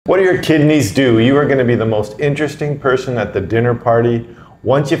What do your kidneys do? You are going to be the most interesting person at the dinner party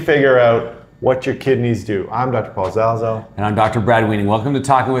once you figure out what your kidneys do. I'm Dr. Paul Zalzo. And I'm Dr. Brad Weening. Welcome to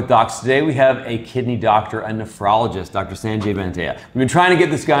Talking with Docs. Today we have a kidney doctor, a nephrologist, Dr. Sanjay Banteya. We've been trying to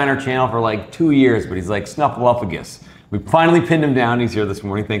get this guy on our channel for like 2 years, but he's like snuffleupagus. We finally pinned him down. He's here this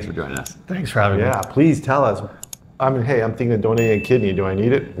morning. Thanks for joining us. Thanks for having me. Yeah, please tell us. Hey, I'm thinking of donating a kidney. Do I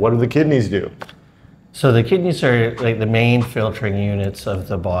need it? What do the kidneys do? So the kidneys are like the main filtering units of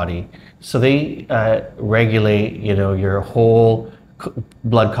the body. So they regulate, your whole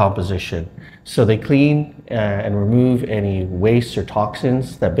blood composition. So they clean and remove any waste or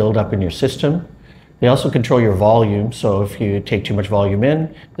toxins that build up in your system. They also control your volume. So if you take too much volume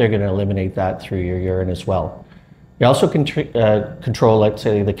in, they're going to eliminate that through your urine as well. They also control, let's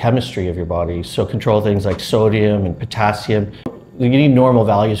say, the chemistry of your body. So control things like sodium and potassium. You need normal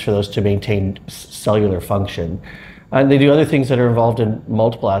values for those to maintain cellular function. And they do other things that are involved in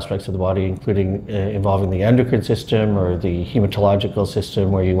multiple aspects of the body, including involving the endocrine system or the hematological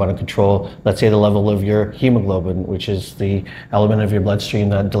system, where you want to control, let's say, the level of your hemoglobin, which is the element of your bloodstream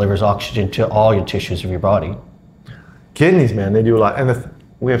that delivers oxygen to all your tissues of your body. Kidneys, man, they do a lot. And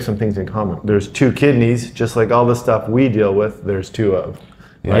we have some things in common. There's two kidneys, just like all the stuff we deal with, there's two of.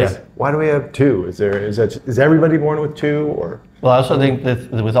 Right? Yes. Why do we have two? Is everybody born with two, or? Well, I also think that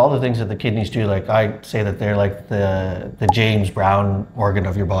with all the things that the kidneys do, like I say that they're like the James Brown organ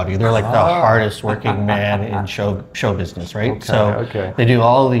of your body. They're like the hardest working man in show business, right? Okay. They do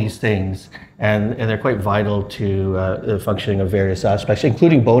all these things, and they're quite vital to the functioning of various aspects,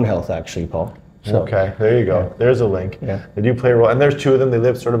 including bone health, actually, Paul. So, okay, there you go. Yeah. There's a link. Yeah. They do play a role, and there's two of them. They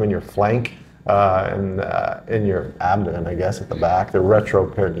live sort of in your flank. And in your abdomen, I guess, at the back. They're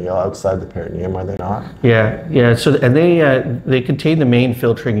retroperitoneal, outside the peritoneum, are they not? Yeah. So, and they contain the main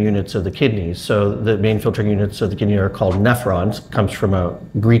filtering units of the kidneys. So the main filtering units of the kidney are called nephrons. Comes from a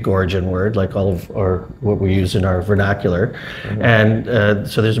Greek origin word, like what we use in our vernacular. Mm-hmm. And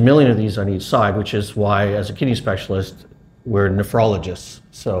so there's 1 million of these on each side, which is why, as a kidney specialist, we're nephrologists.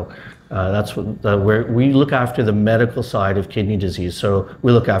 So that's where we look after the medical side of kidney disease. So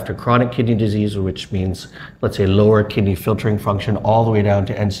we look after chronic kidney disease, which means, let's say, lower kidney filtering function, all the way down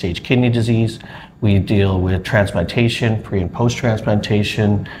to end-stage kidney disease. We deal with transplantation, pre and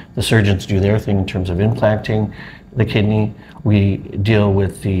post-transplantation. The surgeons do their thing in terms of implanting the kidney. We deal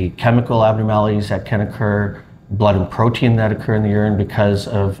with the chemical abnormalities that can occur, blood and protein that occur in the urine because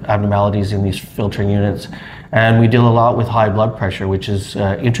of abnormalities in these filtering units. And we deal a lot with high blood pressure, which is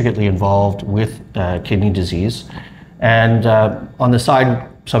intricately involved with kidney disease. And on the side,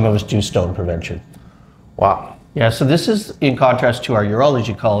 some of us do stone prevention. Wow. Yeah, so this is in contrast to our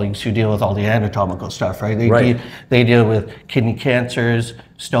urology colleagues who deal with all the anatomical stuff, right? They deal with kidney cancers,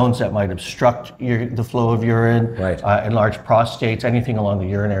 stones that might obstruct the flow of urine, right. Enlarged prostates, anything along the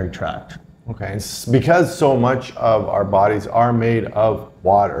urinary tract. Okay, because so much of our bodies are made of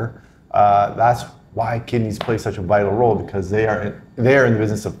water, that's why kidneys play such a vital role, because they are in the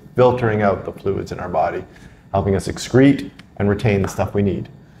business of filtering out the fluids in our body, helping us excrete and retain the stuff we need.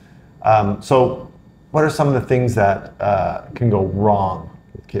 So what are some of the things that can go wrong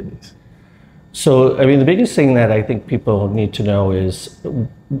with kidneys? So, I mean, the biggest thing that I think people need to know is,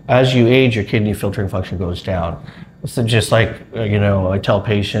 as you age, your kidney filtering function goes down. So just like, I tell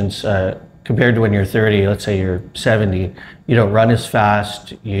patients, compared to when you're 30, let's say you're 70, you don't run as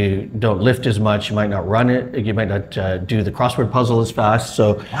fast, you don't lift as much, you might not run it, you might not do the crossword puzzle as fast.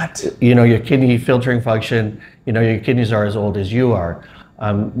 So, your kidney filtering function, your kidneys are as old as you are.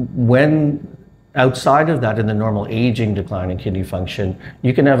 When outside of that, in the normal aging decline in kidney function,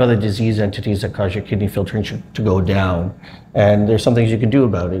 you can have other disease entities that cause your kidney filtering to go down. And there's some things you can do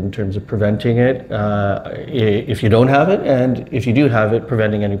about it in terms of preventing it if you don't have it, and if you do have it,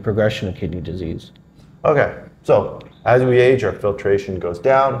 preventing any progression of kidney disease. Okay, so as we age, our filtration goes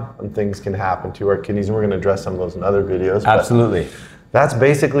down and things can happen to our kidneys, and we're going to address some of those in other videos. Absolutely. That's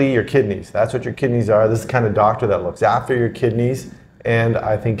basically your kidneys. That's what your kidneys are. This is the kind of doctor that looks after your kidneys. And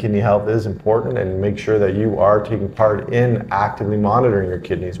I think kidney health is important, and make sure that you are taking part in actively monitoring your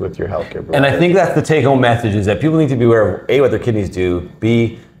kidneys with your healthcare provider. And I think that's the take-home message, is that people need to be aware of A, what their kidneys do,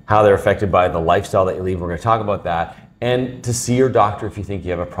 B, how they're affected by the lifestyle that you lead. We're going to talk about that. And to see your doctor if you think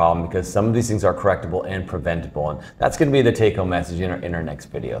you have a problem, because some of these things are correctable and preventable. And that's going to be the take-home message in our next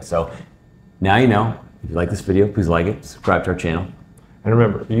video. So now you know. If you like this video, please like it, subscribe to our channel. And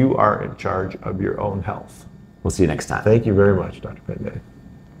remember, you are in charge of your own health. We'll see you next time. Thank you very much, Dr.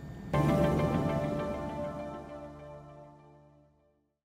 Banteya.